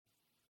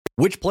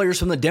Which players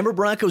from the Denver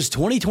Broncos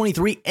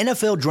 2023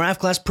 NFL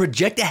draft class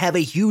project to have a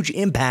huge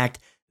impact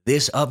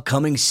this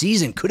upcoming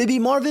season? Could it be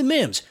Marvin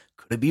Mims?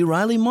 Could it be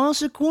Riley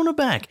Moss at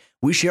cornerback?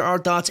 We share our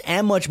thoughts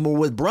and much more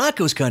with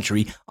Broncos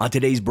Country on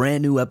today's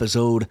brand new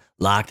episode,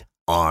 Locked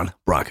on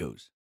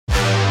Broncos.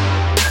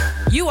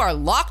 You are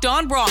Locked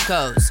on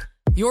Broncos,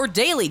 your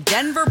daily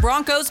Denver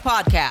Broncos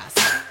podcast.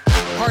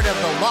 Part of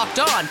the Locked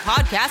on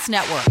Podcast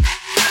Network.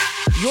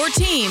 Your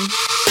team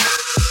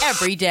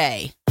every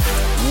day.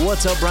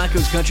 What's up,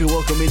 Broncos Country?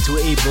 Welcome into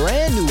a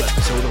brand new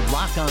episode of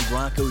Locked on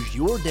Broncos,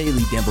 your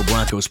daily Denver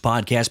Broncos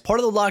podcast. Part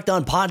of the Locked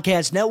on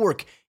Podcast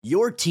Network.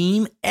 Your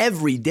team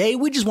every day.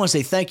 We just want to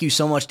say thank you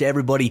so much to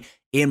everybody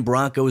in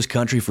Broncos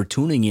Country for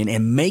tuning in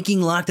and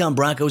making Locked on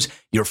Broncos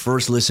your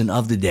first listen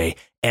of the day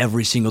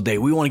every single day.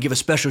 We want to give a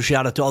special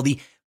shout out to all the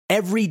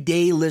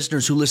everyday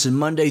listeners who listen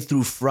Monday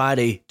through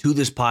Friday to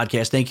this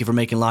podcast. Thank you for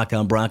making Locked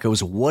on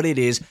Broncos what it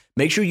is.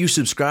 Make sure you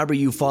subscribe or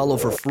you follow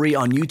for free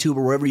on YouTube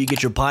or wherever you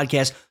get your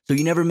podcast so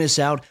you never miss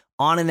out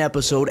on an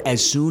episode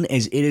as soon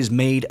as it is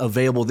made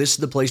available. This is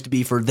the place to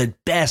be for the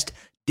best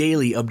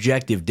daily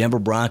objective Denver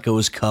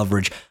Broncos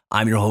coverage.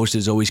 I'm your host,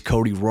 as always,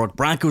 Cody Rourke,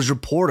 Broncos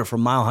reporter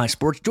from Mile High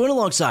Sports, joined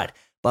alongside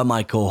by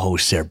my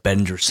co-host, Sarah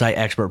Benninger, site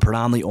expert,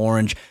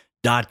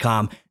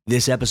 predominantlyorange.com.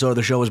 This episode of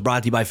the show is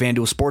brought to you by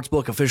FanDuel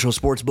Sportsbook, official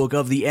sportsbook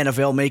of the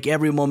NFL. Make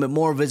every moment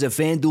more. Visit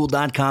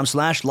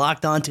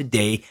FanDuel.com/lockedon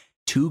today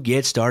to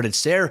get started.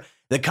 Sarah,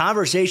 the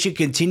conversation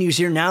continues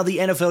here. Now the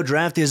NFL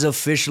draft is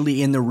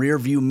officially in the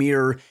rearview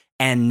mirror,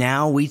 and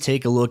now we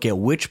take a look at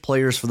which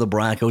players for the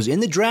Broncos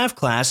in the draft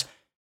class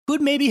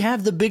could maybe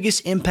have the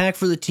biggest impact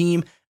for the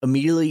team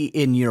immediately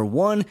in year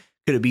one.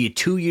 Could it be a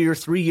 2-year,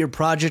 3-year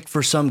project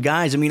for some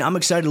guys? I mean, I'm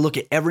excited to look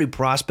at every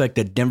prospect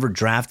that Denver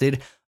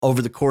drafted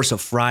over the course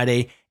of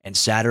Friday and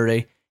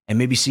Saturday and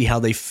maybe see how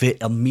they fit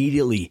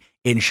immediately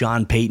in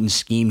Sean Payton's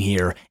scheme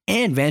here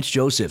and Vance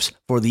Joseph's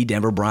for the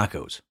Denver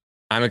Broncos.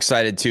 I'm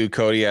excited too,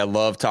 Cody. I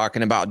love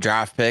talking about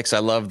draft picks. I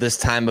love this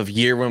time of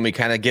year when we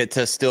kind of get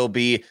to still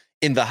be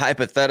in the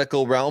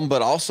hypothetical realm,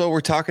 but also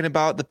we're talking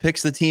about the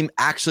picks the team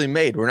actually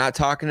made. We're not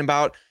talking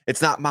about,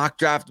 it's not mock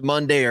draft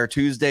Monday or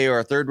Tuesday or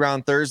a third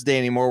round Thursday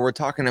anymore. We're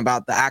talking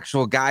about the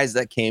actual guys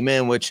that came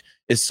in, which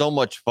is so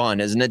much fun,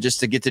 isn't it?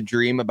 Just to get to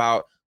dream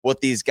about what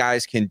these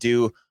guys can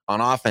do on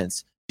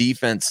offense,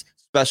 defense,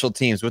 special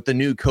teams with the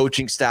new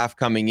coaching staff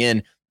coming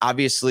in.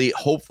 Obviously,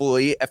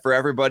 hopefully for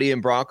everybody in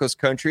Broncos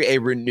country, a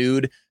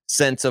renewed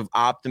sense of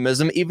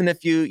optimism, even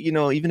if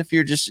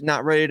you're just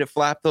not ready to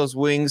flap those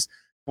wings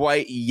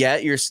quite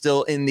yet, you're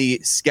still in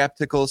the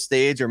skeptical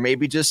stage or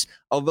maybe just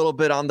a little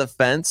bit on the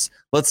fence.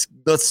 Let's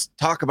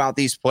talk about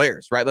these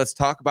players, right? Let's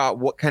talk about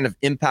what kind of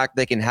impact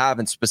they can have,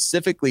 and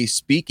specifically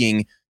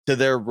speaking to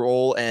their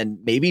role and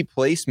maybe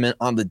placement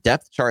on the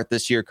depth chart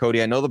this year,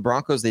 Cody. I know the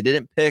Broncos, they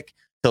didn't pick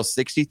till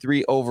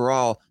 63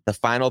 overall, the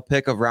final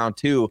pick of round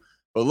 2.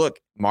 But look,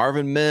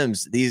 Marvin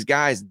Mims, these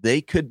guys,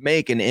 they could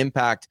make an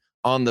impact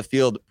on the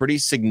field pretty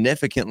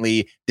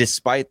significantly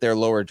despite their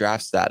lower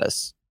draft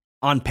status.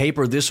 On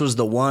paper, this was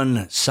the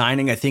one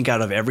signing, I think,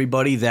 out of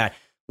everybody that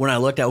when I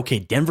looked at, okay,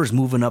 Denver's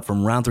moving up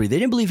from round 3. They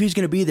didn't believe he was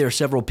going to be there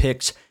several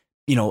picks,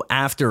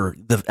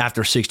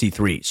 after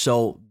 63.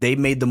 So they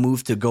made the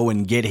move to go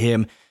and get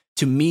him.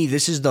 To me,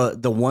 this is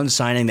the one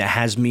signing that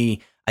has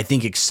me, I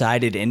think,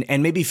 excited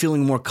and maybe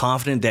feeling more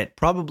confident that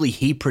probably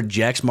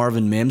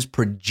Marvin Mims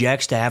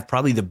projects to have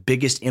probably the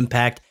biggest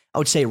impact, I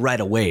would say right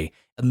away,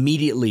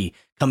 immediately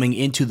coming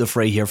into the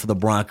fray here for the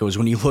Broncos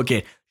when you look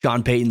at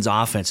Sean Payton's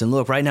offense. And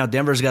look, right now,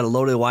 Denver's got a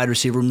loaded wide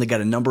receiver room. They got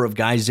a number of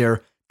guys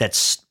there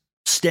that's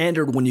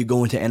standard when you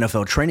go into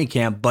NFL training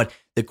camp. But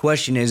the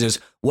question is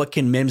what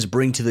can Mims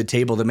bring to the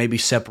table that maybe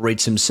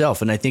separates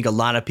himself? And I think a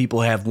lot of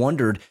people have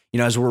wondered,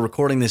 as we're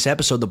recording this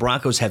episode, the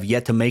Broncos have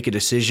yet to make a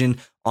decision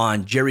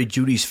on Jerry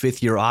Jeudy's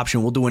 5th-year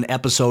option. We'll do an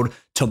episode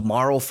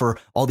tomorrow for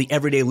all the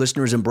everyday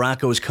listeners in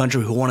Broncos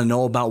country who want to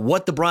know about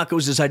what the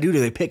Broncos decide to do.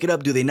 Do they pick it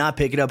up? Do they not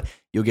pick it up?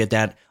 You'll get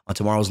that on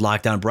tomorrow's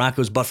Lockdown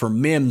Broncos. But for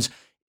Mims,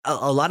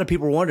 a lot of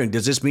people are wondering,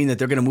 does this mean that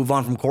they're going to move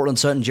on from Courtland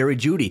Sutton, Jerry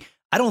Jeudy?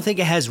 I don't think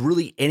it has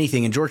really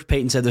anything, and George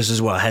Payton said this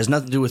as well, it has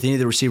nothing to do with any of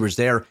the receivers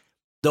there.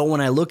 Though when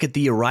I look at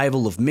the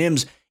arrival of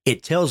Mims,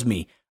 it tells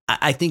me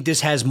I think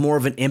this has more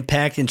of an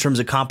impact in terms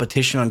of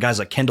competition on guys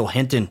like Kendall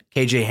Hinton,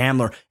 KJ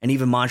Hamler, and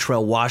even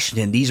Montrell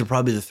Washington. These are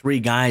probably the 3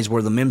 guys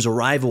where the Mims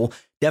arrival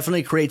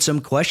definitely creates some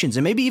questions,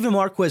 and maybe even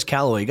Marquez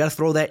Callaway. You got to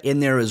throw that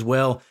in there as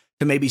well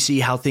to maybe see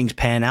how things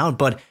pan out.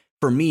 But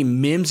for me,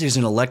 Mims is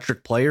an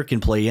electric player, can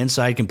play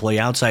inside, can play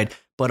outside,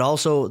 but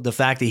also the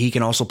fact that he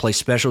can also play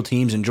special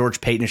teams, and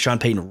George Payton and Sean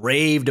Payton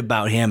raved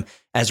about him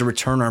as a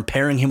returner,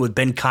 pairing him with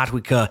Ben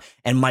Kotwica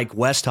and Mike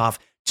Westhoff.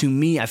 To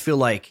me, I feel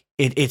like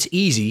it's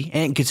easy,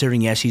 and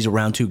considering, yes, he's a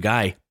round 2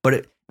 guy, but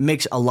it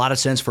makes a lot of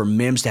sense for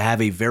Mims to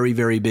have a very,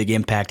 very big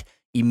impact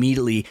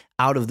immediately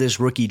out of this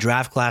rookie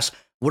draft class.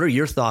 What are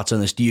your thoughts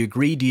on this? Do you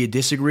agree? Do you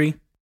disagree?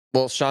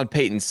 Well, Sean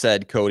Payton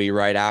said, Cody,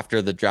 right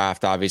after the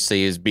draft,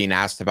 obviously, is being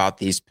asked about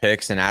these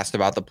picks and asked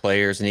about the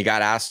players. And he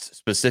got asked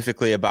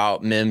specifically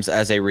about Mims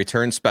as a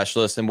return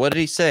specialist. And what did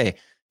he say?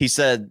 He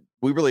said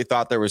we really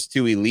thought there was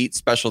two elite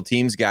special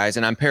teams guys.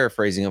 And I'm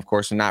paraphrasing, of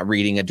course, I'm not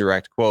reading a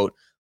direct quote,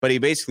 but he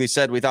basically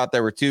said we thought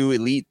there were two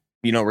elite,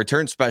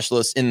 return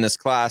specialists in this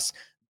class.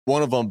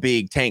 One of them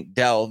being Tank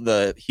Dell,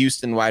 the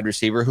Houston wide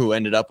receiver who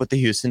ended up with the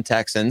Houston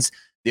Texans.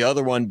 The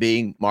other one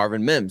being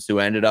Marvin Mims, who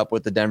ended up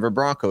with the Denver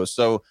Broncos.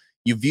 So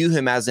you view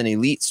him as an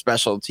elite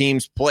special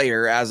teams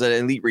player, as an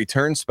elite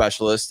return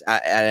specialist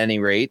at any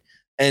rate.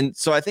 And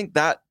so I think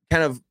that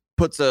kind of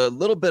puts a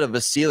little bit of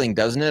a ceiling,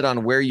 doesn't it,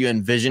 on where you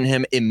envision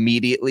him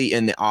immediately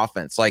in the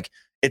offense. Like,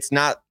 it's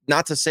not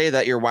to say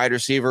that your wide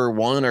receiver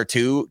 1 or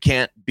 2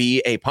 can't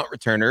be a punt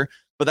returner,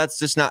 but that's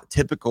just not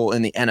typical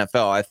in the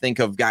NFL. I think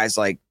of guys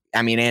like,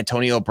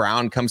 Antonio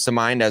Brown comes to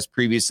mind as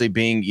previously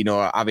being,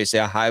 obviously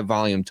a high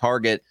volume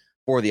target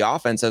for the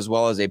offense as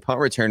well as a punt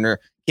returner.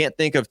 Can't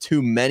think of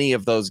too many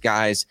of those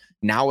guys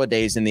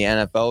nowadays in the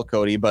NFL,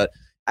 Cody, but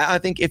I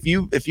think if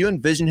you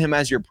envision him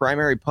as your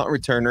primary punt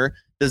returner,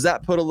 does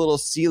that put a little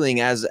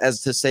ceiling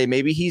as to say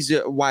maybe he's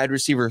a wide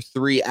receiver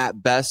 3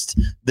 at best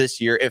this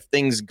year if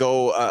things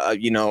go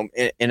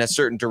in a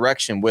certain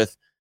direction with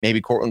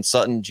maybe Cortland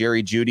Sutton,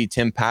 Jerry Jeudy,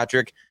 Tim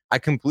Patrick? I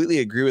completely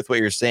agree with what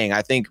you're saying.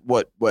 I think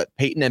what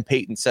Peyton and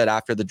Peyton said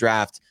after the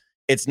draft,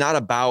 it's not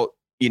about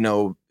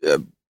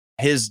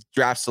his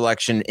draft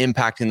selection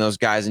impacting those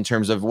guys in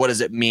terms of what does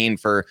it mean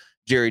for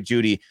Jerry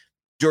Jeudy.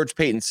 George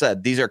Payton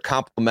said these are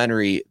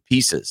complementary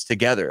pieces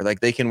together. Like,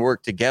 they can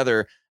work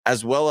together,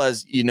 as well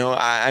as,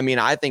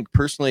 I think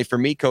personally for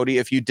me, Cody,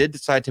 if you did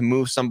decide to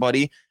move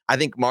somebody, I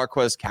think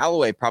Marquez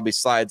Callaway probably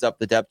slides up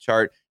the depth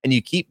chart, and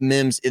you keep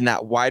Mims in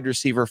that wide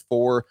receiver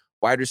 4,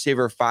 wide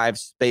receiver 5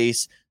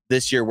 space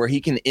this year where he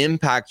can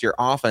impact your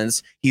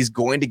offense. He's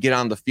going to get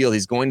on the field.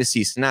 He's going to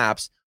see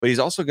snaps, but he's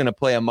also going to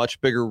play a much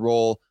bigger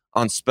role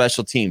on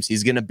special teams.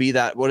 He's going to be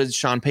that, what does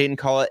Sean Payton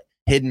call it?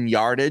 Hidden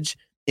yardage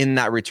in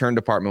that return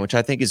department, which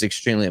I think is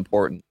extremely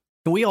important.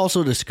 Can we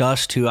also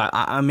discuss too?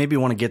 I maybe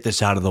want to get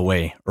this out of the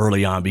way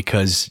early on,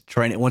 because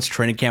once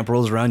training camp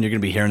rolls around, you're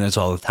going to be hearing this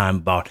all the time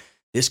about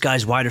this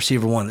guy's wide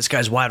receiver 1, this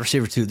guy's wide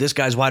receiver 2, this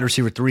guy's wide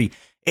receiver 3.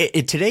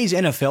 Today's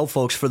NFL,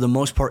 folks, for the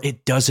most part,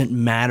 it doesn't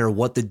matter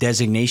what the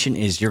designation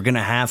is. You're going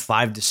to have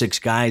 5 to 6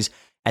 guys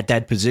at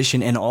that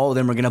position, and all of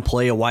them are going to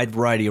play a wide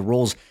variety of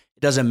roles.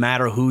 It doesn't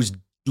matter who's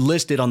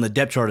listed on the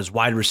depth chart as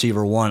wide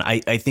receiver 1.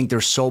 I think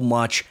there's so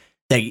much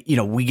that,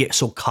 we get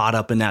so caught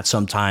up in that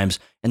sometimes.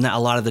 And that a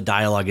lot of the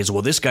dialogue is,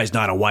 well, this guy's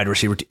not a wide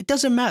receiver. It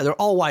doesn't matter. They're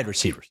all wide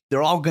receivers.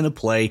 They're all going to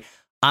play.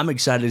 I'm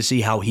excited to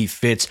see how he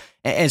fits.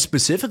 And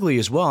specifically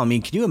as well,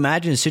 can you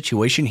imagine a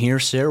situation here,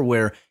 Sarah,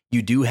 where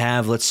you do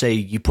have, let's say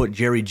you put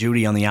Jerry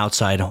Jeudy on the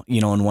outside,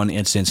 in one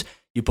instance,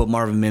 you put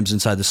Marvin Mims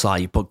inside the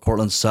slot, you put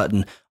Cortland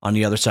Sutton on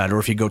the other side, or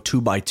if you go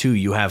 2x2,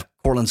 you have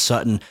Cortland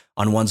Sutton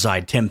on one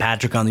side, Tim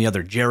Patrick on the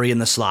other, Jerry in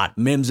the slot,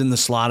 Mims in the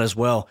slot as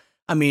well.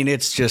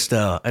 It's just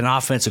an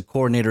offensive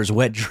coordinator's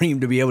wet dream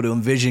to be able to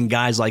envision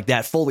guys like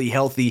that fully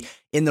healthy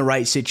in the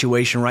right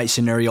situation, right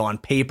scenario. On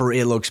paper,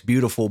 it looks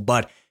beautiful,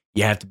 but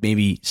you have to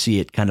maybe see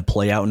it kind of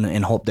play out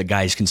and hope that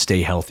guys can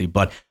stay healthy.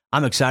 But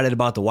I'm excited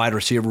about the wide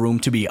receiver room,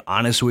 to be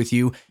honest with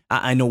you.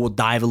 I know we'll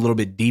dive a little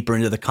bit deeper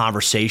into the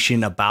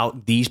conversation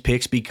about these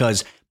picks,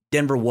 because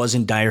Denver was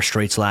in dire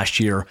straits last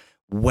year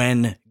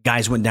when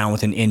guys went down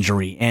with an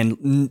injury.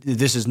 And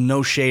this is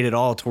no shade at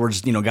all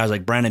towards, guys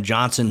like Brandon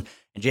Johnson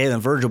and Jalen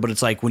Virgil, but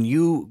it's like when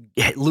you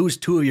lose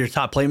 2 of your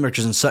top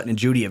playmakers in Sutton and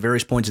Jeudy at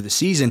various points of the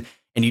season,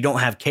 and you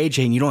don't have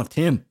KJ and you don't have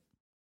Tim,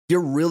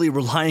 you're really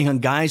relying on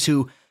guys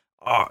who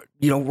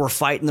were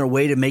fighting their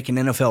way to make an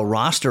NFL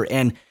roster.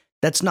 And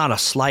that's not a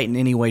slight in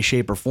any way,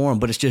 shape, or form,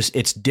 but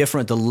it's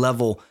different, the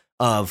level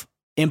of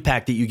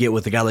impact that you get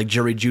with a guy like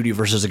Jerry Jeudy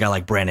versus a guy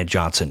like Brandon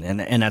Johnson.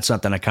 And that's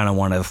something I kind of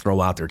wanted to throw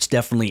out there. It's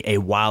definitely a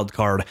wild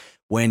card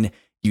when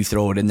you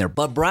throw it in there.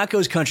 But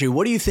Broncos country,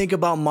 what do you think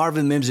about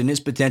Marvin Mims and his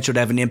potential to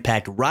have an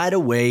impact right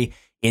away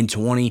in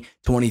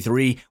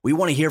 2023? We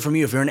want to hear from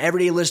you. If you're an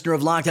everyday listener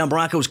of Locked On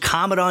Broncos,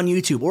 comment on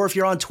YouTube, or if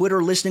you're on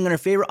Twitter listening on your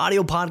favorite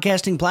audio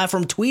podcasting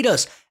platform, tweet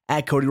us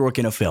at Cody Rourke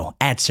NFL,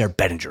 at Sarah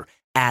Bettinger,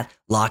 at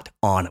Locked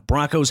On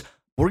Broncos.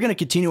 We're going to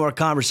continue our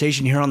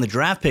conversation here on the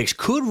draft picks.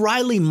 Could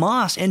Riley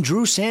Moss and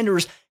Drew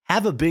Sanders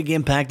have a big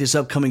impact this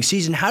upcoming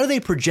season? How do they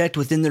project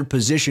within their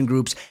position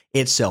groups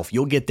itself?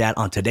 You'll get that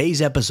on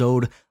today's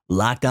episode,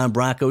 Locked On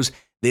Broncos.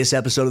 This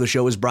episode of the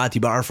show is brought to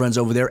you by our friends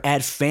over there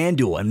at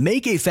FanDuel. And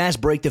make a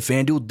fast break to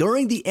FanDuel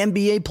during the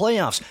NBA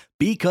playoffs,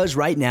 because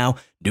right now,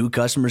 new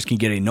customers can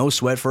get a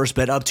no-sweat first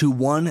bet up to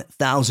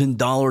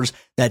 $1,000.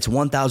 That's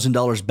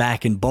 $1,000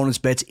 back in bonus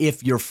bets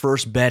if your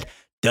first bet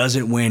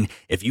doesn't win.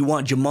 If you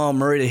want Jamal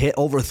Murray to hit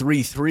over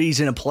 3 threes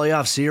in a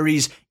playoff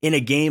series in a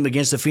game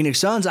against the Phoenix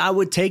Suns, I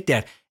would take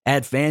that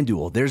at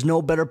FanDuel. There's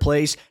no better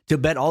place to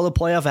bet all the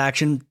playoff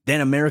action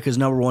than America's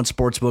 #1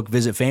 sportsbook.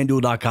 Visit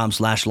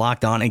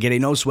FanDuel.com/lockedon and get a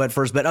no-sweat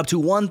first bet up to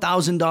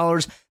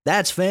 $1,000.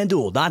 That's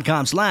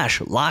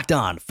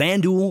FanDuel.com/lockedon.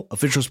 FanDuel,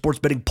 official sports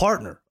betting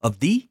partner of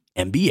the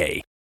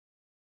NBA.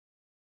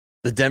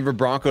 The Denver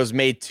Broncos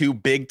made 2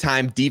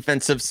 big-time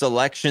defensive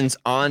selections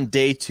on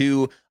day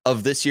 2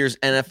 of this year's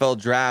NFL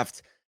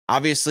draft.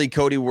 Obviously,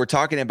 Cody, we're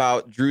talking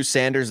about Drew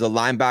Sanders, the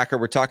linebacker.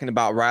 We're talking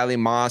about Riley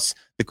Moss,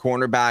 the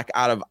cornerback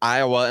out of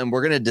Iowa, and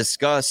we're going to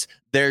discuss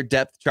their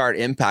depth chart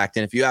impact.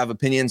 And if you have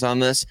opinions on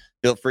this,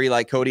 feel free,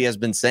 like Cody has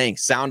been saying,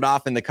 sound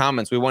off in the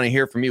comments. We want to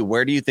hear from you.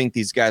 Where do you think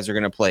these guys are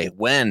going to play?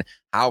 When?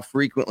 How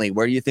frequently?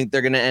 Where do you think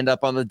they're going to end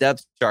up on the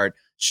depth chart?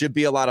 Should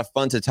be a lot of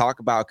fun to talk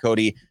about,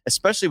 Cody,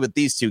 especially with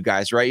these two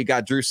guys, right? You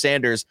got Drew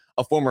Sanders,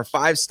 a former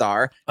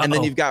 5-star, and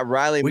then you've got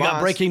Riley Moss. We got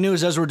breaking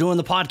news as we're doing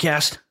the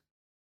podcast.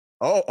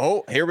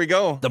 Oh, here we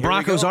go. The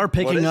Broncos are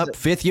picking up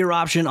fifth-year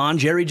option on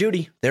Jerry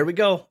Jeudy. There we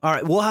go. All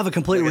right, we'll have a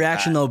complete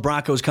reaction, though,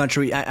 Broncos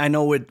country. I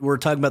know we're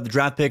talking about the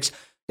draft picks.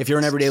 If you're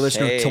an everyday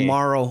listener,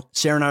 tomorrow,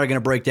 Sarah and I are going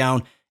to break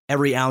down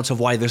every ounce of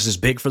why this is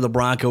big for the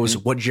Broncos,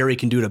 what Jerry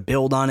can do to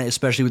build on it,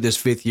 especially with this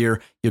fifth year.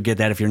 You'll get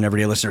that if you're an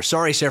everyday listener.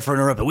 Sorry, Sarah, for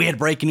interrupting. We had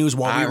breaking news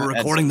while we were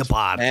recording the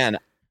pod. Man,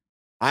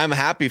 I'm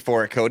happy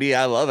for it, Cody.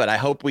 I love it. I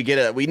hope we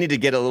need to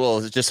get a little,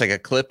 just like a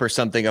clip or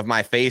something of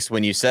my face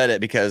when you said it,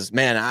 because,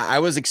 man, I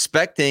was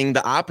expecting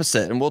the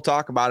opposite. And we'll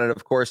talk about it,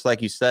 of course, like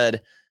you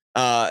said,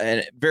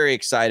 and very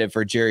excited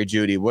for Jerry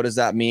Jeudy. What does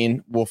that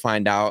mean? We'll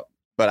find out.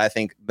 But I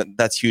think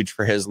that's huge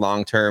for his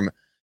long-term,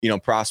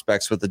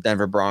 prospects with the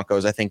Denver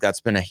Broncos. I think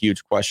that's been a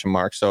huge question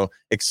mark. So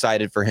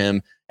excited for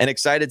him, and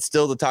excited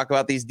still to talk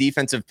about these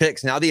defensive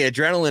picks. Now the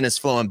adrenaline is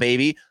flowing,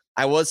 baby.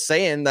 I was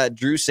saying that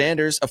Drew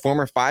Sanders, a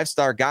former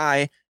 5-star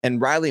guy,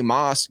 and Riley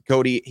Moss,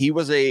 Cody, he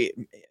was a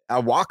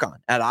walk-on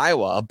at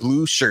Iowa, a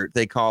blue shirt,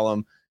 they call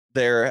him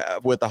there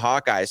with the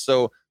Hawkeyes.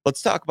 So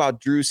let's talk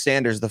about Drew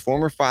Sanders, the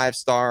former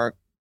 5-star,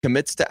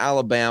 commits to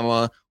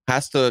Alabama,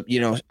 has to,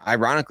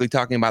 ironically,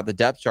 talking about the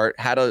depth chart,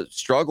 had a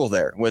struggle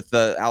there with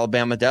the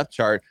Alabama depth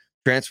chart,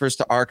 transfers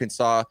to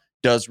Arkansas,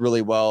 does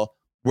really well.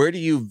 Where do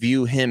you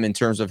view him in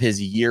terms of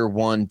his year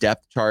one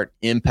depth chart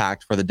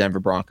impact for the Denver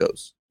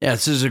Broncos? Yeah,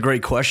 this is a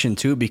great question,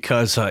 too,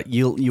 because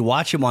you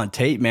watch him on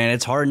tape, man.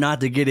 It's hard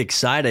not to get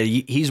excited.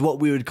 He's what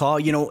we would call,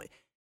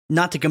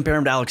 not to compare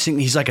him to Alex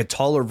Singleton. He's like a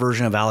taller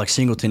version of Alex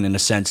Singleton in a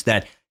sense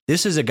that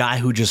this is a guy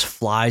who just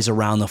flies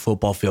around the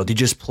football field. He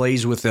just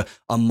plays with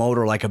a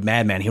motor like a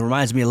madman. He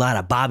reminds me a lot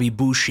of Bobby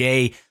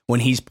Boucher when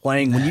he's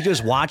playing. When you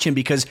just watch him,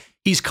 because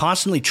he's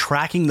constantly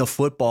tracking the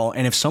football,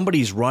 and if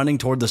somebody's running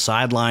toward the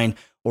sideline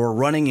or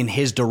running in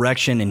his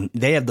direction and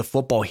they have the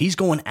football, he's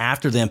going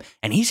after them,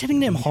 and he's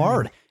hitting them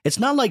hard. It's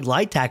not like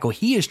light tackle.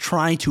 He is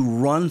trying to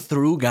run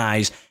through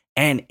guys,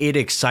 and it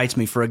excites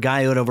me. For a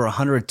guy who had over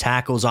 100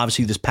 tackles,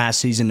 obviously, this past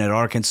season at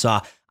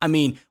Arkansas. I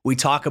mean, we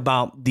talk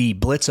about the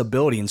blitz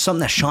ability, and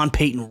something that Sean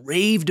Payton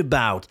raved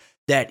about,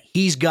 that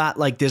he's got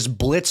like this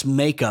blitz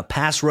makeup,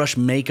 pass rush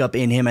makeup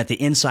in him at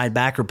the inside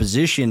backer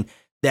position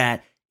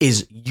that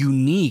is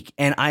unique.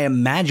 And I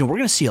imagine we're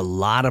going to see a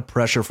lot of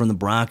pressure from the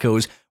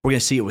Broncos. We're going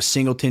to see it with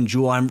Singleton,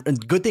 Jewell.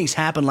 And good things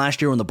happened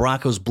last year when the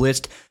Broncos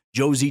blitzed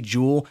Josie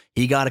Jewell.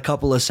 He got a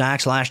couple of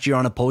sacks last year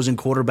on opposing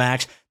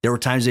quarterbacks. There were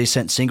times they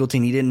sent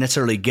Singleton. He didn't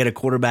necessarily get a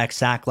quarterback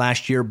sack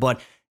last year. But,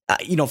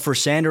 for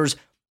Sanders,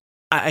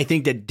 I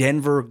think that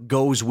Denver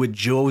goes with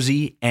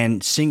Josie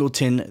and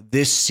Singleton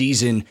this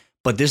season.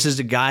 But this is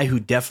a guy who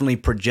definitely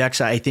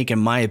projects, I think, in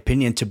my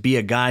opinion, to be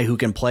a guy who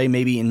can play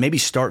maybe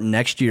start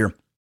next year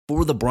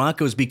for the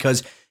Broncos,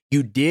 because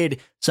you did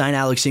sign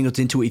Alex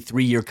Singleton to a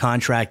 3-year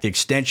contract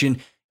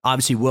extension.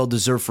 Obviously,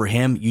 well-deserved for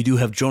him. You do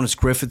have Jonas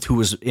Griffith, who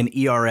was an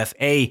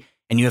ERFA,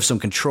 and you have some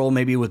control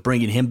maybe with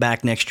bringing him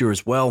back next year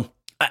as well.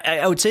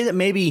 I would say that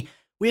maybe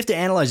we have to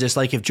analyze this.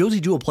 Like, if Josie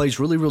Jewell plays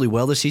really, really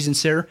well this season,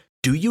 Sarah,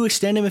 do you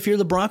extend him if you're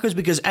the Broncos?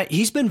 Because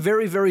he's been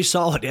very, very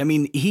solid. I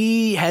mean,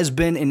 he has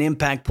been an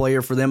impact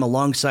player for them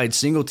alongside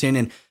Singleton,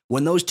 and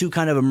when those two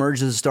kind of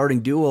emerged as a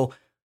starting duo,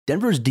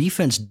 Denver's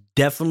defense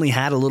definitely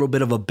had a little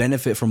bit of a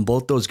benefit from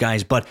both those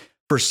guys. But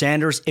for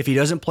Sanders, if he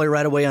doesn't play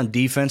right away on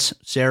defense,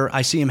 Sarah,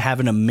 I see him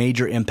having a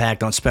major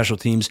impact on special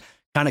teams,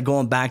 kind of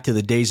going back to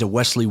the days of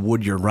Wesley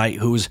Woodyard, right,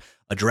 who's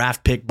a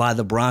draft pick by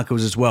the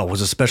Broncos as well,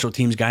 was a special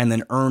teams guy and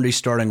then earned a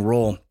starting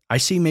role. I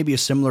see maybe a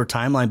similar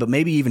timeline, but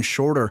maybe even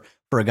shorter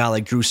for a guy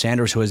like Drew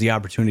Sanders, who has the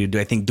opportunity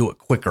to, do it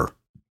quicker.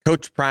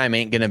 Coach Prime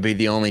ain't going to be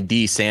the only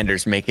D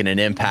Sanders making an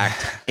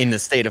impact in the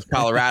state of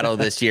Colorado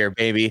this year,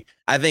 baby.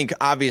 I think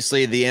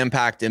obviously the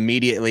impact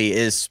immediately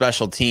is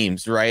special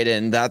teams, right?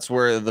 And that's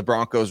where the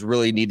Broncos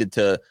really needed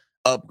to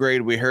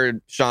upgrade. We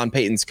heard Sean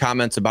Payton's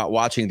comments about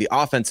watching the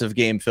offensive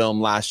game film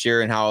last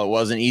year and how it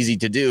wasn't easy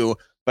to do.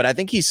 But I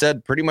think he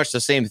said pretty much the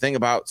same thing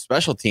about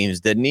special teams,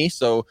 didn't he?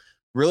 So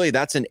really,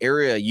 that's an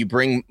area you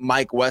bring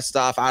Mike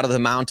Westhoff out of the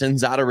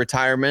mountains, out of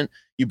retirement.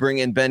 You bring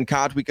in Ben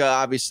Kotwika,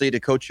 obviously, to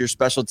coach your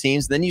special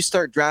teams. Then you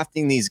start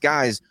drafting these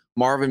guys,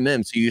 Marvin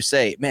Mims, who you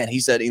say, man,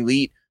 he's an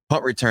elite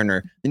punt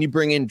returner. Then you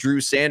bring in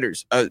Drew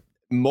Sanders, a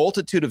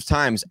multitude of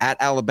times at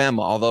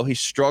Alabama, although he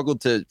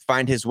struggled to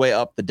find his way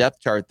up the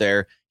depth chart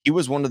there. He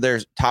was one of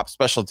their top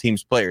special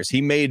teams players. He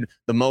made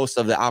the most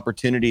of the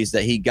opportunities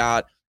that he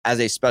got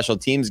as a special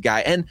teams guy.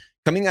 And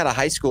coming out of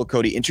high school,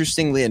 Cody,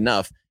 interestingly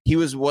enough, he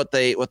was what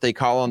they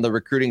call on the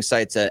recruiting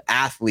sites an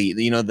athlete,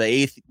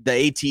 the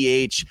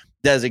ATH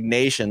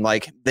designation.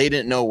 Like, they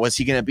didn't know, was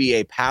he going to be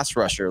a pass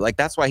rusher? Like,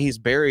 that's why he's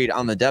buried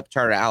on the depth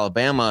chart at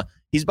Alabama.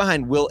 He's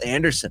behind Will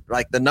Anderson,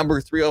 like the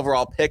number 3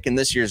 overall pick in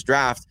this year's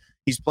draft.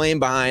 He's playing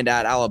behind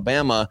at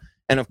Alabama.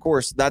 And of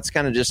course, that's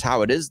kind of just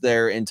how it is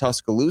there in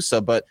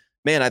Tuscaloosa. But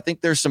man, I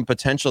think there's some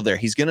potential there.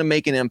 He's going to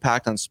make an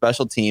impact on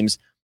special teams.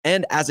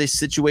 And as a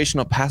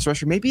situational pass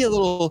rusher, maybe a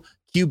little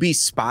QB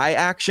spy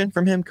action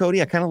from him,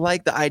 Cody. I kind of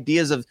like the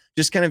ideas of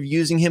just kind of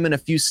using him in a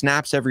few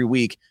snaps every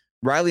week.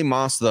 Riley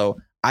Moss, though,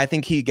 I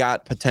think he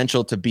got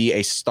potential to be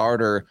a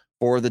starter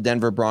for the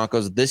Denver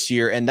Broncos this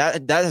year. And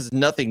that has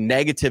nothing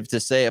negative to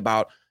say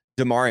about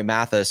Damari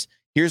Mathis.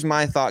 Here's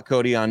my thought,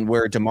 Cody, on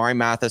where Damari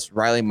Mathis,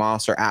 Riley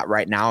Moss are at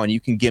right now, and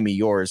you can give me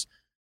yours.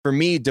 For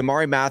me,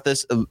 Damari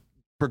Mathis,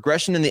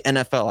 progression in the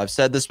NFL, I've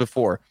said this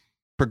before,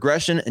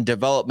 progression and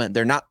development,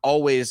 they're not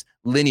always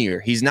linear.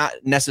 He's not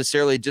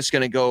necessarily just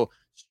going to go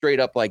straight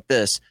up like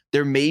this.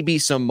 There may be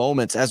some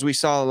moments, as we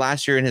saw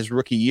last year in his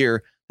rookie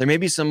year, there may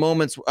be some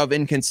moments of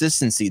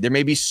inconsistency. There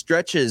may be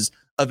stretches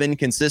of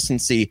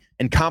inconsistency,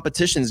 and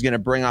competition is going to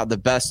bring out the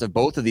best of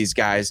both of these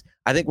guys.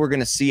 I think we're going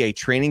to see a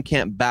training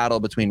camp battle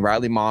between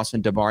Riley Moss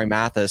and Damari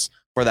Mathis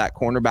for that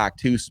cornerback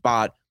 2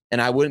 spot.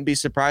 And I wouldn't be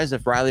surprised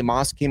if Riley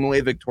Moss came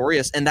away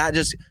victorious, and that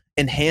just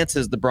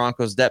enhances the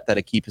Broncos' depth at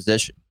a key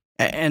position.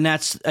 And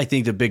that's, I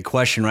think, the big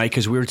question, right?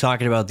 Because we were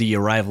talking about the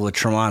arrival of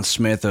Tremont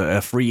Smith,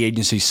 a free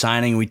agency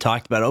signing. We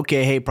talked about,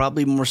 okay, hey,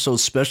 probably more so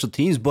special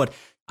teams, but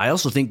I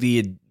also think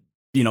the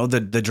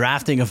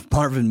drafting of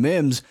Marvin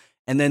Mims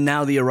and then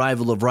now the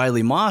arrival of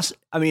Riley Moss,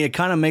 I mean, it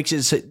kind of makes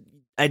it,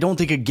 I don't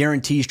think it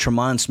guarantees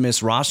Tremont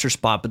Smith's roster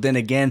spot, but then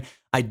again,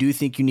 I do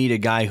think you need a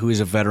guy who is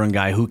a veteran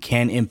guy who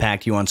can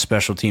impact you on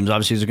special teams.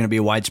 Obviously, there's going to be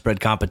a widespread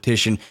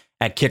competition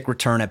at kick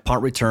return, at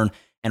punt return,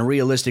 and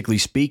realistically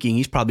speaking,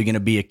 he's probably going to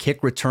be a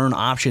kick return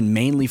option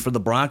mainly for the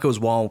Broncos,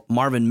 while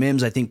Marvin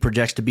Mims, I think,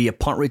 projects to be a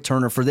punt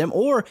returner for them,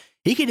 or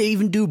he could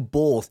even do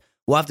both.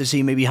 We'll have to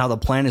see maybe how the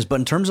plan is, but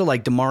in terms of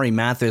like Damari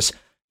Mathis,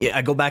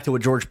 I go back to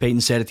what George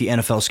Payton said at the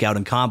NFL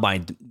Scouting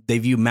Combine. They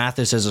view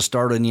Mathis as a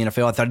starter in the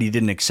NFL. I thought he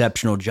did an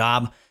exceptional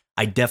job.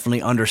 I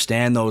definitely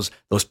understand those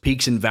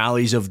peaks and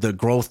valleys of the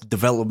growth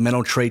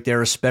developmental trait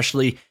there,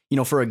 especially,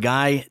 for a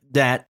guy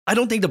that I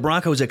don't think the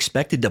Broncos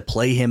expected to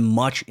play him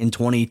much in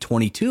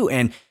 2022.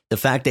 And the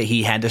fact that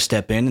he had to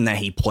step in and that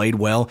he played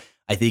well,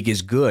 I think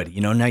is good.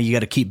 Now you got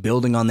to keep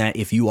building on that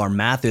if you are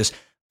Mathis,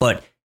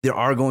 but there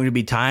are going to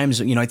be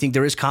times, I think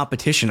there is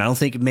competition. I don't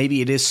think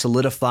maybe it is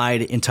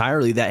solidified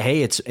entirely that,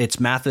 hey, it's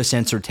Mathis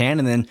and Surtain,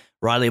 and then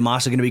Riley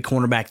Moss is going to be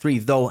cornerback 3.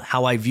 Though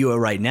how I view it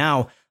right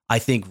now, I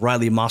think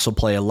Riley Moss will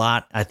play a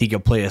lot. I think he'll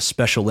play a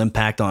special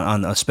impact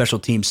on a special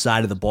team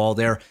side of the ball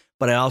there.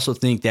 But I also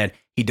think that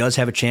he does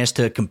have a chance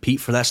to compete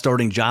for that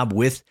starting job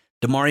with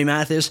Damari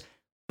Mathis.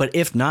 But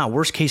if not,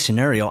 worst case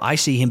scenario, I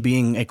see him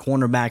being a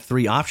cornerback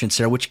 3 option,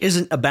 Sarah, which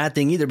isn't a bad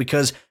thing either,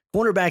 because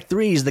cornerback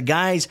 3 is the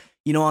guys,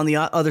 on the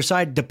other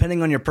side,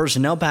 depending on your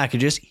personnel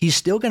packages, he's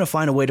still going to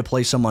find a way to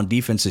play some on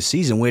defense this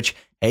season, which,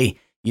 hey,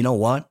 you know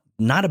what?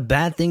 Not a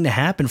bad thing to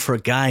happen for a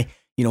guy,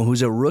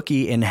 who's a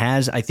rookie and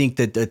has, I think,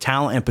 the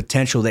talent and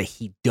potential that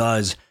he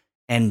does.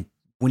 And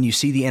when you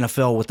see the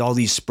NFL with all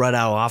these spread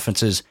out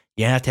offenses,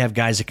 you have to have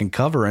guys that can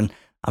cover. And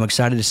I'm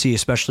excited to see,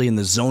 especially in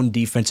the zone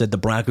defense that the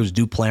Broncos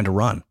do plan to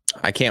run.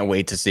 I can't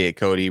wait to see it,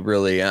 Cody,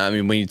 really. I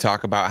mean, when you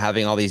talk about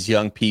having all these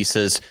young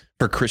pieces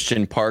for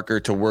Christian Parker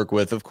to work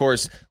with, of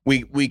course,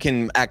 we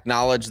can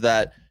acknowledge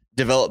that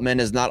development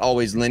is not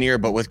always linear,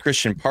 but with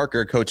Christian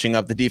Parker coaching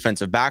up the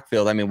defensive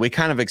backfield, I mean, we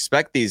kind of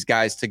expect these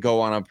guys to go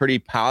on a pretty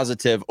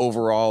positive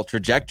overall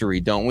trajectory,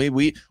 don't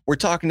we? We're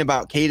talking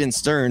about Caden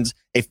Stearns,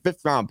 a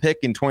 5th-round pick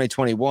in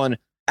 2021,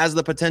 as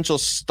the potential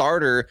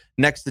starter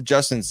next to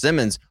Justin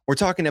Simmons. We're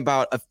talking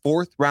about a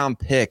 4th-round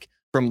pick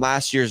from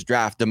last year's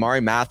draft,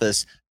 Damari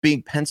Mathis,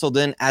 being penciled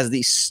in as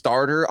the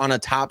starter on a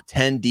top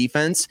 10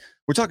 defense.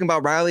 We're talking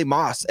about Riley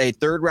Moss, a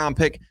 3rd-round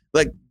pick.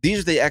 Like, these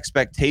are the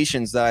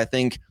expectations that I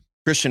think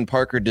Christian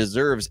Parker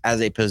deserves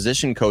as a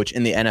position coach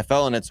in the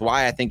NFL, and it's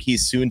why I think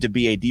he's soon to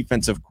be a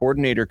defensive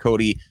coordinator,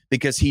 Cody,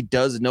 because he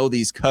does know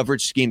these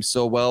coverage schemes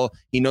so well.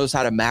 He knows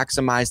how to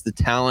maximize the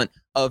talent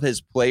of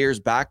his players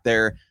back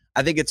there.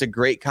 I think it's a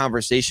great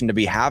conversation to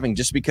be having,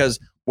 just because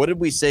what did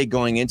we say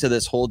going into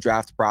this whole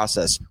draft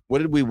process? What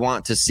did we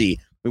want to see?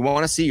 We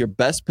want to see your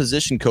best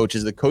position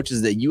coaches, the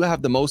coaches that you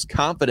have the most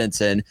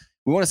confidence in.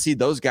 We want to see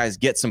those guys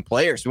get some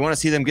players. We want to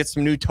see them get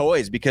some new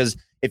toys, because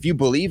if you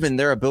believe in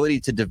their ability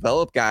to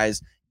develop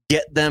guys,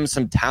 get them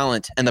some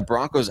talent. And the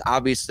Broncos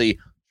obviously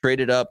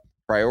traded up,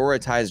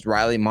 prioritized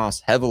Riley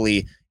Moss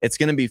heavily. It's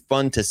going to be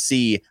fun to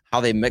see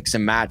how they mix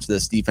and match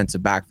this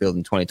defensive backfield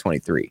in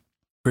 2023.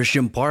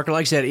 Christian Parker,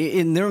 like I said,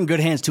 and they're in good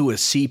hands too with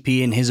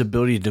CP and his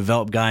ability to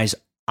develop guys.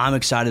 I'm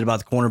excited about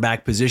the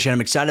cornerback position.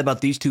 I'm excited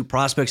about these 2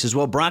 prospects as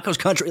well. Broncos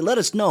country, let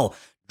us know.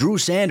 Drew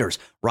Sanders,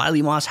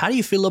 Riley Moss, how do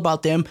you feel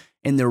about them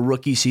in their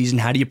rookie season?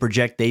 How do you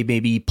project they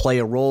maybe play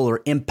a role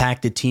or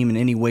impact the team in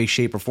any way,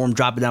 shape, or form?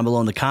 Drop it down below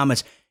in the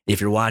comments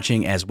if you're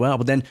watching as well.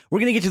 But then we're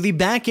going to get to the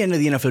back end of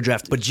the NFL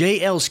draft. But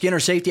J.L. Skinner,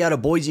 safety out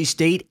of Boise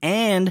State,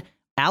 and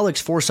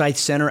Alex Forsyth,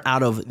 center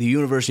out of the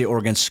University of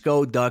Oregon,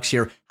 SCO Ducks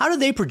here. How do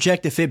they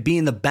project to fit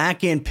being the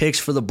back-end picks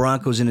for the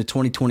Broncos in the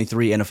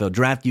 2023 NFL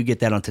Draft? You get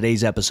that on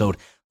today's episode,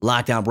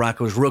 Lockdown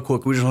Broncos. Real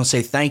quick, we just want to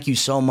say thank you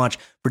so much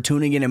for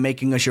tuning in and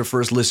making us your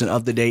first listen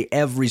of the day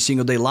every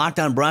single day.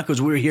 Lockdown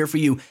Broncos, we're here for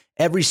you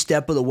every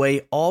step of the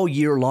way all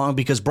year long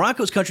because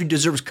Broncos country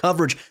deserves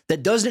coverage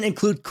that doesn't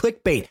include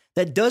clickbait,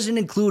 that doesn't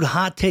include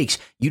hot takes.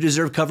 You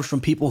deserve coverage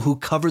from people who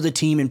cover the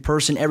team in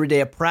person every day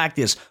at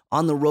practice,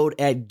 on the road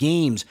at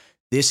games.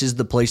 This is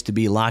the place to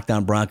be. Locked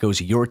On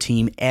Broncos, your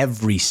team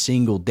every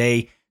single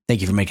day.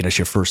 Thank you for making us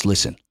your first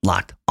listen.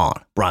 Locked On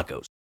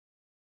Broncos.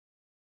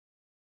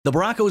 The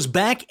Broncos'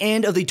 back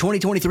end of the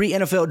 2023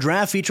 NFL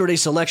Draft featured a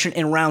selection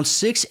in round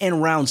 6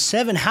 and round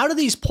 7. How do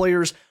these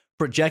players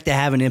project to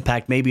have an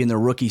impact maybe in their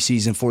rookie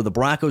season for the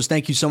Broncos?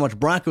 Thank you so much,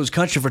 Broncos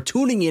country, for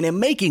tuning in and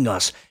making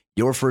us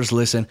your first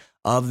listen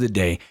of the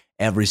day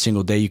every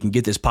single day. You can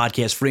get this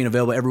podcast free and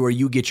available everywhere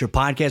you get your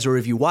podcasts, or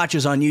if you watch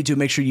us on YouTube,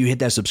 make sure you hit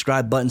that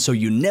subscribe button so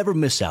you never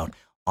miss out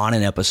on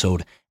an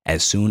episode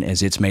as soon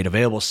as it's made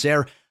available.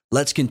 Sarah,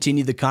 let's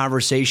continue the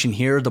conversation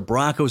here. The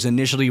Broncos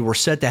initially were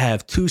set to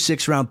have 2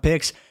 6-round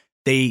picks.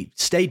 They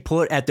stayed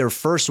put at their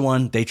first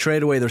one. They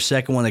traded away their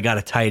second one. They got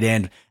a tight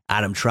end,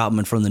 Adam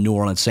Troutman from the New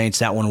Orleans Saints.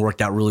 That one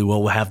worked out really well.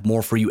 We'll have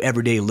more for you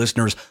everyday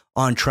listeners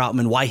on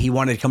Troutman, why he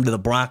wanted to come to the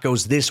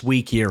Broncos this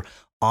week here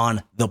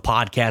on the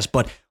podcast.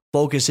 But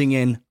focusing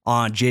in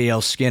on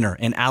JL Skinner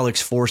and Alex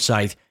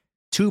Forsyth,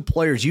 two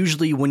players,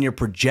 usually when you're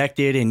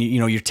projected and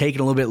you're taken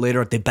a little bit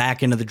later at the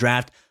back end of the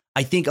draft,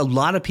 I think a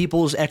lot of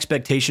people's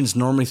expectations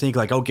normally think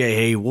like, okay,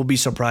 hey, we'll be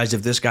surprised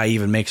if this guy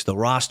even makes the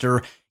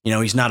roster.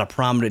 He's not a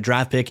prominent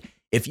draft pick.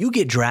 If you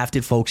get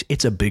drafted, folks,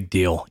 it's a big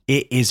deal.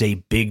 It is a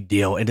big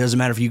deal. It doesn't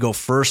matter if you go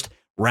first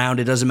round.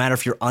 It doesn't matter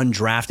if you're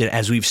undrafted,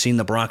 as we've seen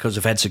the Broncos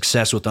have had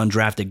success with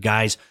undrafted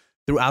guys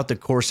throughout the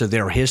course of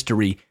their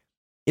history.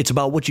 It's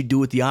about what you do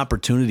with the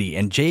opportunity.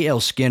 And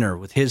JL Skinner,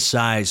 with his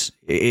size,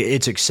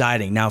 it's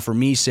exciting. Now, for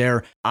me,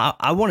 Sarah,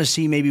 I want to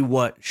see maybe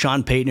what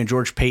Sean Payton and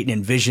George Payton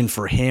envisioned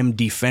for him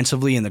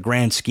defensively in the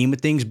grand scheme of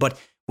things. But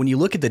when you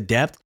look at the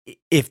depth,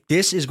 if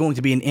this is going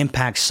to be an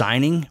impact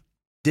signing,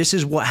 this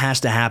is what has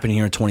to happen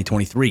here in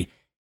 2023.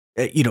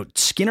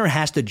 Skinner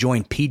has to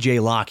join P.J.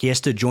 Locke. He has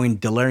to join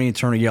Delarian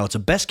Turner-Yell. It's a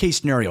best-case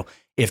scenario.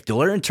 If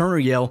Delarian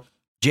Turner-Yell,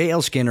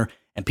 JL Skinner,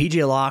 and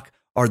P.J. Locke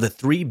are the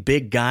three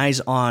big guys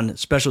on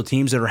special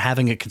teams that are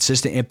having a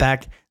consistent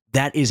impact,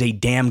 that is a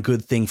damn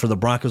good thing for the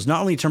Broncos,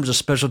 not only in terms of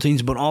special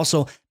teams, but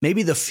also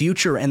maybe the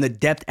future and the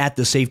depth at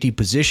the safety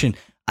position.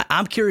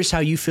 I'm curious how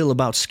you feel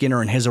about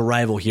Skinner and his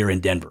arrival here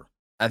in Denver.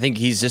 I think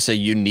he's just a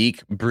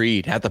unique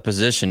breed at the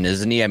position,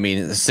 isn't he? I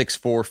mean, the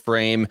 6'4"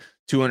 frame,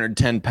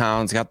 210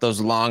 pounds, got those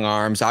long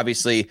arms,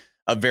 obviously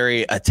a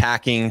very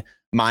attacking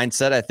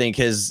mindset. I think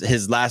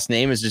his last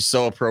name is just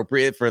so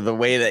appropriate for the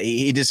way that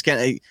he just kind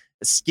of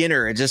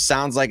Skinner. It just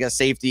sounds like a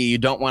safety you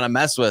don't want to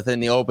mess with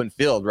in the open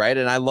field, right?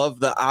 And I love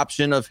the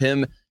option of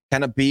him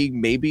kind of being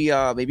maybe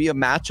a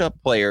matchup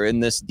player in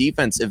this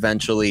defense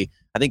eventually.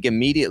 I think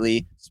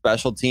immediately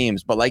special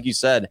teams, but like you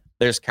said,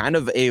 there's kind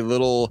of a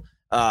little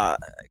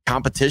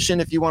competition,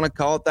 if you want to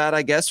call it that,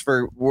 I guess,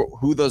 for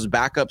who those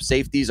backup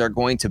safeties are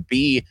going to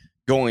be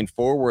going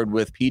forward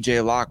with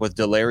PJ Locke, with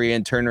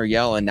Delarian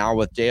Turner-Yell, and now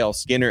with JL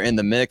Skinner in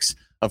the mix.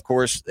 Of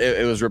course,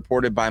 it was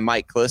reported by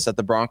Mike Kliss that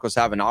the Broncos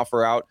have an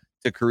offer out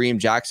to Kareem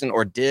Jackson,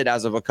 or did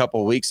as of a couple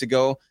of weeks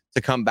ago,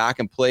 to come back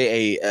and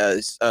play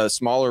a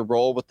smaller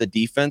role with the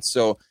defense.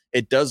 So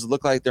it does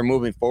look like they're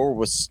moving forward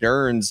with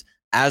Stearns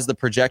as the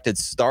projected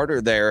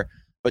starter there.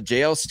 But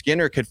JL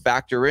Skinner could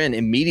factor in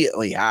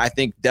immediately. I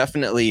think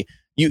definitely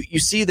you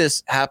see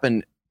this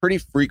happen pretty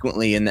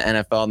frequently in the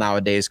NFL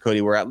nowadays,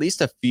 Cody, where at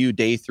least a few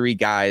day 3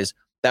 guys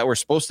that were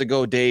supposed to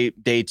go day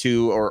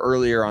 2 or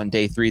earlier on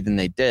day 3 than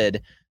they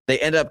did, they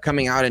end up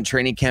coming out in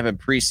training camp and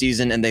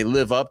preseason, and they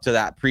live up to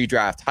that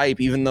pre-draft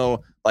hype, even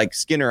though like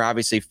Skinner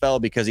obviously fell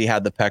because he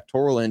had the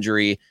pectoral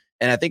injury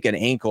and I think an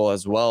ankle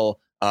as well.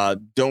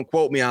 Don't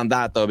quote me on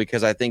that though,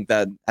 because I think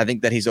that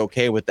he's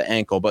okay with the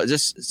ankle, but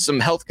just some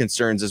health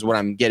concerns is what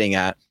I'm getting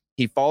at.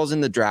 He falls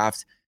in the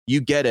draft,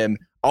 you get him,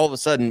 all of a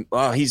sudden,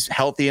 he's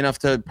healthy enough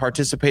to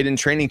participate in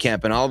training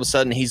camp, and all of a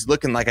sudden he's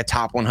looking like a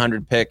top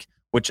 100 pick,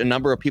 which a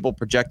number of people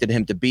projected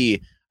him to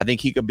be. I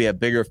think he could be a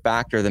bigger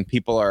factor than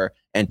people are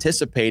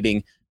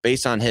anticipating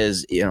based on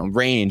his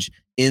range,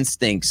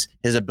 instincts,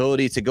 his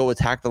ability to go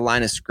attack the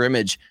line of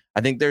scrimmage.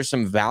 I think there's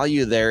some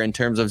value there in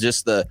terms of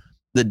just the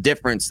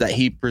difference that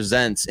he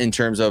presents in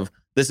terms of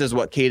this is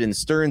what Caden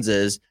Stearns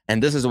is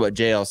and this is what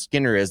JL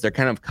Skinner is. They're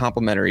kind of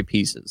complementary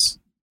pieces.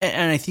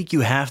 And I think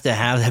you have to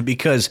have that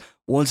because,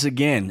 once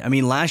again, I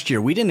mean, last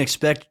year we didn't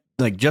expect,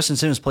 like, Justin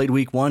Simmons played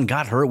week 1,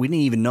 got hurt. We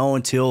didn't even know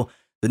until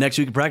the next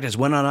week of practice,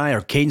 went on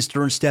IR. Caden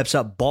Stearns steps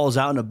up, balls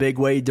out in a big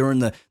way during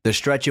the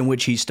stretch in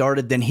which he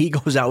started. Then he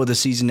goes out with a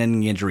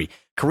season-ending injury.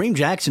 Kareem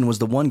Jackson was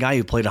the one guy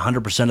who played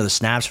 100% of the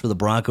snaps for the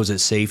Broncos at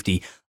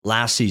safety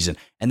last season.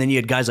 And then you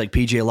had guys like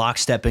P.J. Locke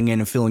stepping in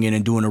and filling in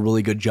and doing a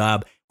really good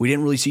job. We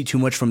didn't really see too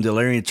much from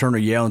Delarian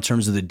Turner-Yell in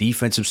terms of the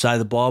defensive side of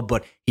the ball,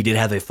 but he did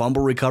have a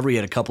fumble recovery. He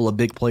had a couple of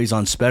big plays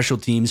on special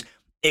teams.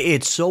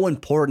 It's so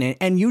important.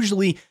 And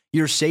usually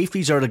your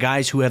safeties are the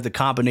guys who have the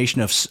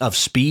combination of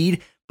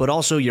speed, but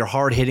also your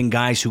hard-hitting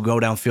guys who go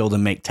downfield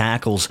and make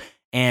tackles.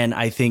 And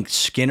I think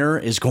Skinner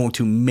is going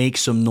to make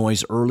some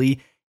noise early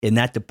in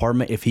that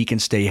department if he can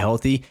stay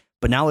healthy.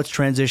 But now let's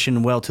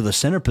transition to the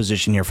center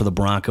position here for the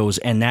Broncos,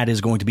 and that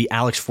is going to be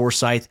Alex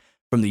Forsyth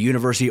from the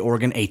University of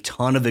Oregon. A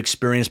ton of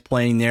experience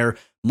playing there,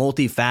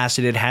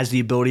 multifaceted, has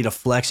the ability to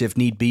flex if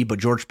need be,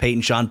 but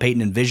Sean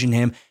Payton envisioned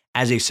him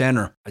as a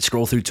center. I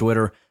scroll through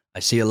Twitter, I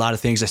see a lot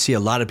of things. I see a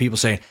lot of people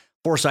saying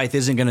Forsyth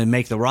isn't going to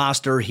make the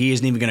roster. He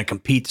isn't even going to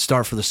compete to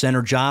start for the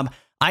center job.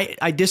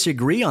 I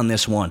disagree on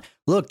this one.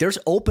 Look, there's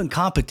open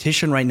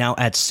competition right now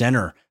at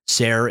center,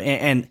 Sarah,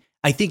 and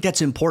I think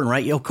that's important,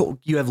 right?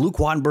 You have Luke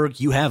Wattenberg,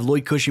 you have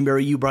Lloyd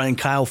Cushenberry, you brought in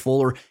Kyle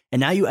Fuller, and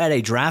now you add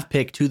a draft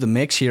pick to the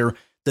mix here.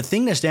 The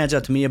thing that stands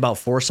out to me about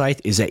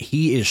Forsyth is that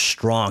he is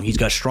strong. He's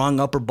got strong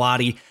upper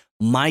body.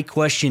 My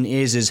question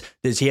is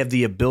does he have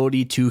the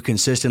ability to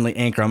consistently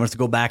anchor? I'm going to have to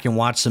go back and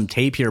watch some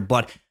tape here,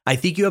 but I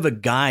think you have a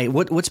guy.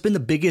 What's been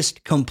the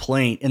biggest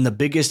complaint and the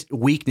biggest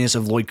weakness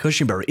of Lloyd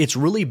Cushenberry? It's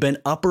really been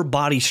upper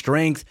body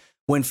strength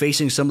when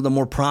facing some of the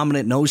more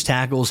prominent nose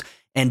tackles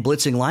and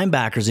blitzing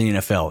linebackers in the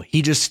NFL.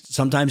 He just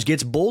sometimes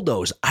gets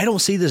bulldozed. I don't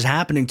see this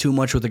happening too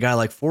much with a guy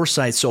like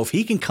Forsyth. So if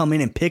he can come in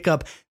and pick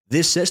up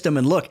this system,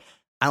 and look,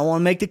 I don't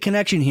want to make the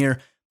connection here,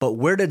 but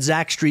where did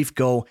Zach Strief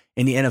go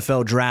in the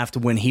NFL draft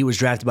when he was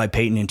drafted by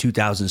Peyton in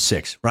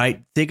 2006,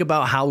 right? Think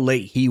about how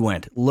late he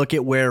went. Look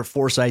at where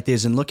Forsyth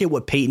is, and look at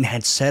what Peyton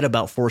had said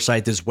about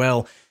Forsyth as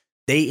well.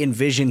 They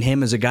envisioned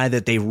him as a guy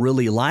that they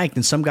really liked,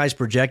 and some guys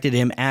projected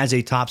him as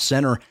a top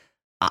center.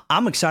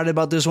 I'm excited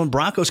about this one.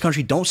 Broncos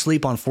country, don't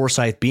sleep on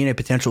Forsyth being a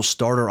potential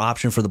starter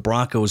option for the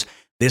Broncos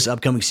this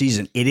upcoming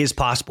season. It is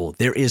possible.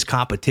 There is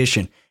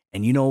competition.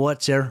 And you know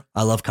what, Sarah?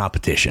 I love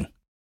competition.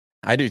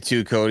 I do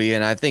too, Cody.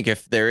 And I think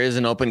if there is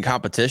an open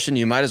competition,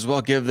 you might as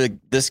well give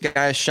this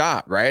guy a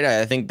shot, right?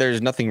 I think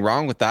there's nothing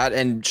wrong with that.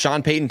 And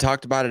Sean Payton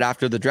talked about it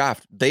after the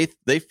draft. They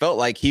felt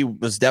like he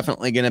was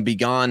definitely going to be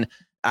gone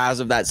as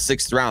of that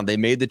 6th round. They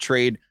made the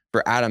trade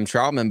for Adam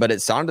Troutman, but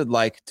it sounded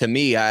like to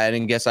me, I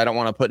don't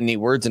want to put any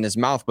words in his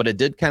mouth, but it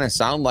did kind of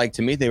sound like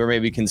to me they were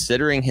maybe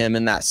considering him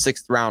in that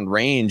 6th round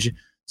range.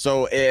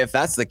 So if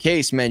that's the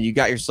case, man, you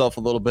got yourself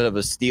a little bit of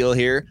a steal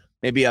here,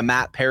 maybe a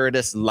Matt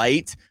Paradis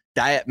light,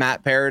 diet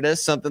Matt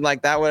Paradis, something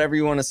like that, whatever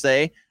you want to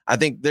say. I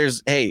think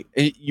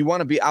you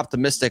want to be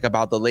optimistic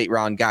about the late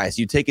round guys.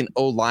 You take an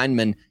O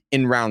lineman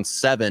in round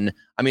 7.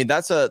 I mean,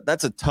 that's a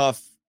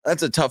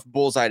tough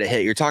bullseye to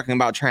hit. You're talking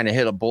about trying to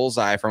hit a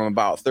bullseye from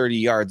about 30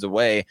 yards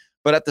away.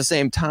 But at the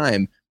same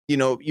time,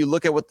 you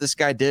look at what this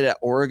guy did at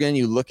Oregon.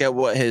 You look at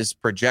what his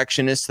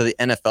projection is to the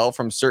NFL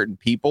from certain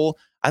people.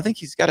 I think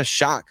he's got a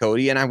shot,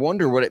 Cody. And I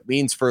wonder what it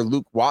means for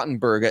Luke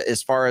Wattenberg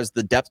as far as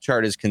the depth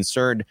chart is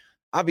concerned.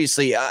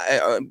 Obviously,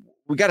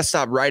 we got to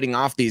stop writing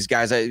off these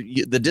guys.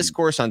 The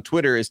discourse on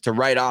Twitter is to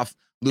write off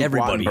Luke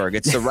Wattenberg.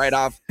 It's to write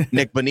off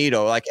Nick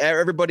Bonito. Like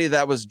everybody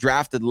that was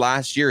drafted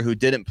last year who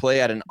didn't play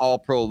at an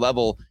all-pro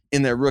level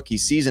in their rookie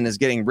season is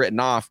getting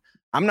written off.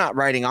 I'm not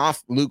writing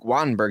off Luke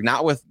Wattenberg,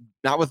 not with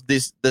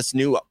this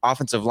new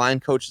offensive line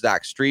coach,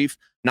 Zach Strief,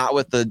 not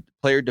with the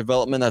player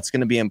development that's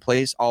going to be in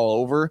place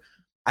all over.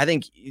 I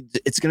think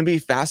it's going to be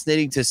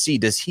fascinating to see.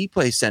 Does he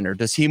play center?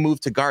 Does he move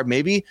to guard?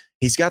 Maybe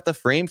he's got the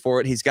frame for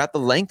it. He's got the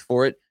length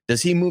for it.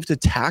 Does he move to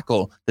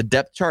tackle? The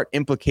depth chart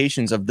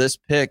implications of this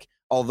pick,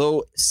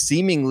 although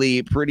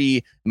seemingly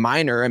pretty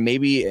minor and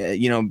maybe,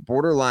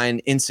 borderline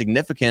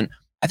insignificant,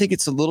 I think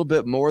it's a little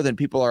bit more than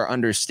people are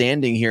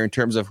understanding here in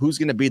terms of who's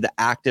going to be the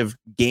active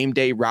game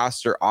day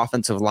roster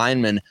offensive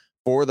lineman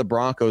for the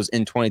Broncos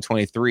in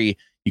 2023.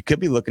 You could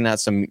be looking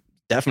at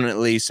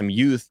definitely some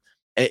youth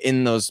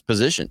in those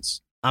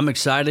positions. I'm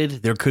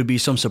excited. There could be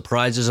some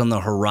surprises on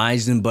the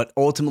horizon, but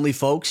ultimately,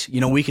 folks,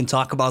 we can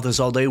talk about this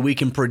all day. We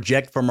can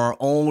project from our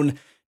own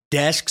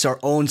desks, our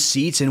own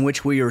seats in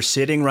which we are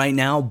sitting right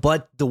now.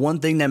 But the one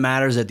thing that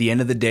matters at the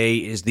end of the day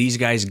is these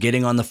guys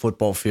getting on the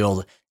football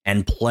field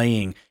and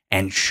playing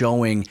and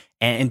showing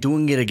and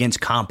doing it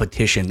against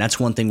competition. That's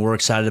one thing we're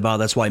excited about.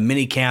 That's why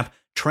minicamp,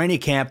 training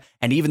camp,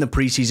 and even the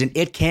preseason,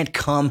 it can't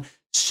come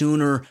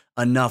sooner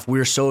enough.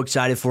 We're so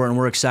excited for it, and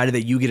we're excited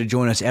that you get to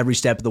join us every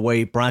step of the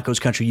way. Broncos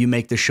country, you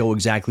make the show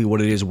exactly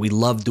what it is. We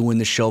love doing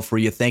the show for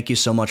you. Thank you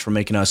so much for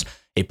making us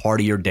a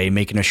part of your day,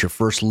 making us your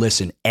first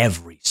listen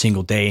every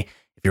single day.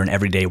 If you're an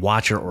everyday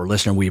watcher or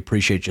listener, we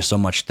appreciate you so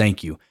much.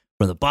 Thank you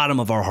from the bottom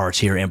of our hearts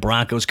here in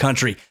Broncos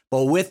country.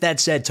 But with that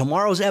said,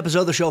 tomorrow's episode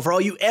of the show, for all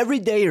you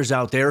everydayers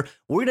out there,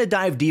 we're going to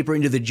dive deeper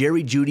into the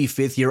Jerry Jeudy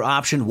 5th-year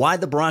option, why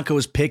the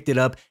Broncos picked it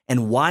up,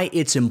 and why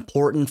it's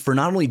important for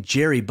not only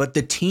Jerry, but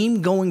the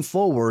team going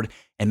forward,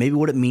 and maybe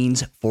what it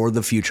means for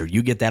the future.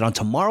 You get that on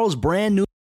tomorrow's brand new